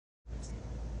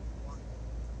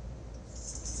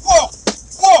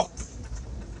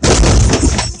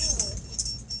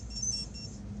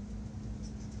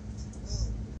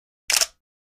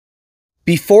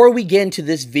Before we get into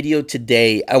this video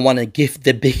today, I want to give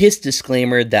the biggest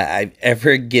disclaimer that I've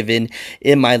ever given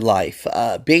in my life.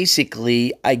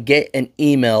 Basically, I get an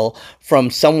email from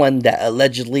someone that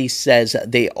allegedly says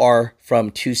they are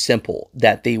from Too Simple,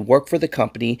 that they work for the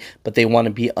company, but they want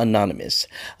to be anonymous.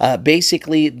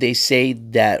 Basically, they say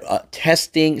that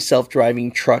testing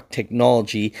self-driving truck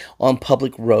technology on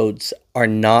public roads are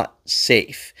not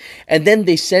safe. And then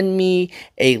they send me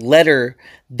a letter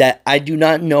that I do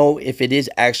not know if it is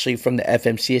actually from the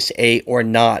FMCSA or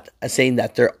not, saying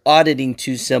that they're auditing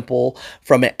Too Simple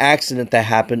from an accident that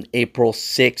happened April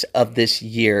 6th of this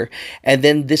year. And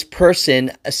then this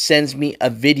person sends me a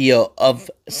video of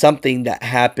something that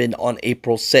happened on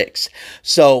April 6th.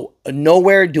 So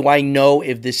nowhere do I know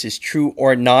if this is true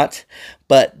or not,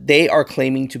 but they are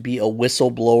claiming to be a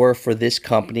whistleblower for this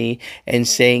company and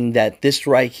saying that this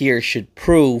right here should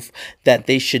prove that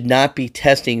they should not be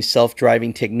testing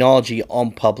self-driving technology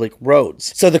on public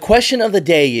roads. So the question of the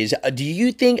day is, do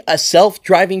you think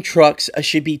self-driving trucks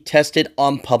should be tested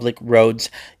on public roads?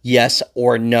 Yes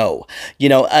or no?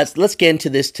 Let's get into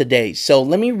this today. So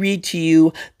let me read to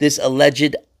you this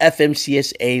alleged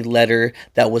FMCSA letter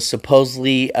that was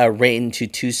supposedly written to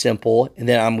Too Simple, and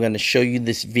then I'm going to show you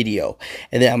this video,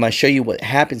 and then I'm going to show you what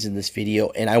happens in this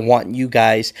video, and I want you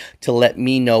guys to let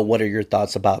me know what are your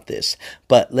thoughts about this.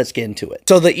 But let's get into it.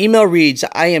 So the email reads,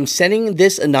 I am sending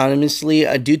this anonymously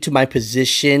due to my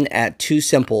position at Too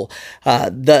Simple.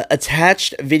 The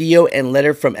attached video and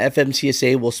letter from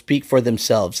FMCSA will speak for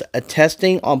themselves.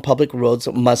 Testing on public roads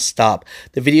must stop.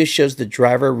 The video shows the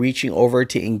driver reaching over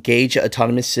to engage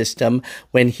autonomous system.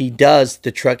 When he does,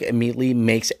 the truck immediately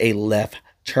makes a left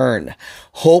turn.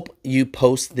 Hope you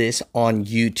post this on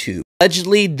YouTube.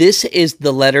 Allegedly, this is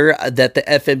the letter that the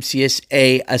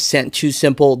FMCSA sent Too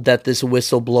Simple, that this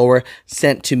whistleblower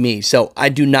sent to me. So I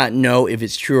do not know if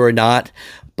it's true or not,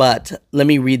 but let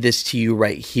me read this to you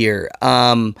right here.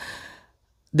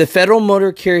 The Federal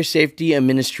Motor Carrier Safety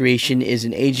Administration is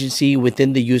an agency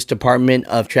within the U.S. Department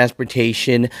of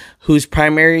Transportation whose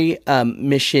primary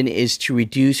mission is to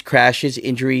reduce crashes,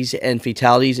 injuries, and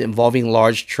fatalities involving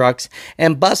large trucks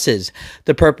and buses.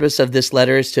 The purpose of this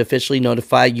letter is to officially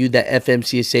notify you that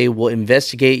FMCSA will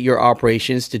investigate your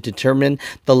operations to determine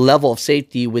the level of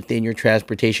safety within your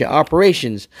transportation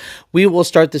operations. We will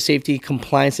start the safety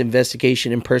compliance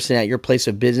investigation in person at your place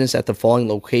of business at the following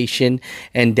location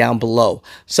and down below.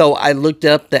 So I looked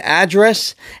up the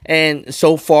address, and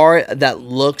so far that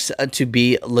looks to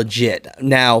be legit.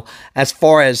 Now, as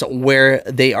far as where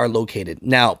they are located.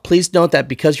 Now, please note that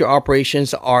because your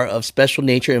operations are of special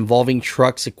nature involving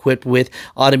trucks equipped with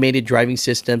automated driving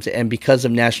systems, and because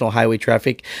of National Highway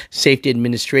Traffic Safety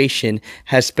Administration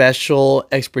has special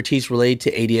expertise related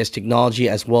to ADS technology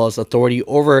as well as authority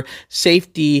over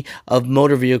safety of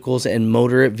motor vehicles and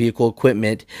motor vehicle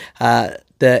equipment,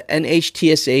 the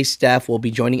NHTSA staff will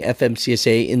be joining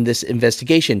FMCSA in this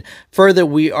investigation. Further,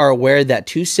 we are aware that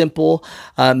Too Simple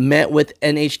met with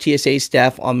NHTSA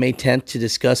staff on May 10th to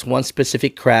discuss one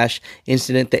specific crash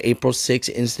incident, the April 6th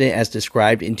incident as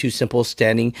described in Too Simple's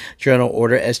Standing Journal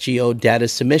Order SGO data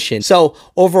submission. So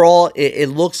overall, it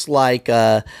looks like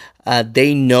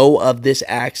they know of this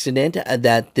accident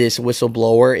that this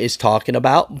whistleblower is talking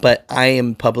about, but I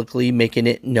am publicly making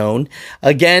it known.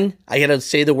 Again, I gotta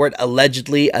say the word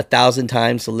allegedly 1,000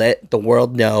 times to let the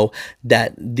world know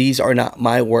that these are not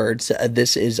my words.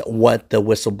 This is what the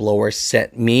whistleblower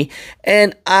sent me,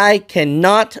 and I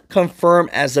cannot confirm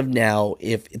as of now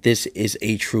if this is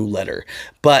a true letter,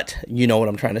 but you know what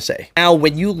I'm trying to say. Now,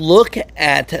 when you look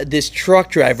at this truck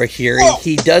driver here,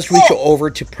 he does reach over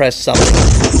to press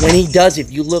something. When he does,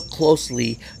 if you look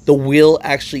closely, the wheel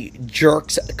actually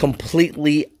jerks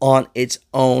completely on its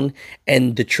own,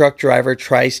 and the truck driver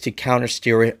tries to counter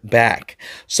steer it back.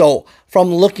 So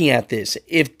from looking at this,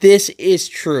 if this is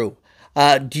true,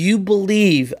 do you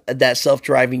believe that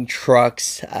self-driving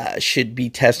trucks should be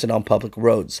tested on public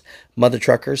roads? Mother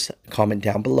truckers, comment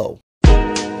down below.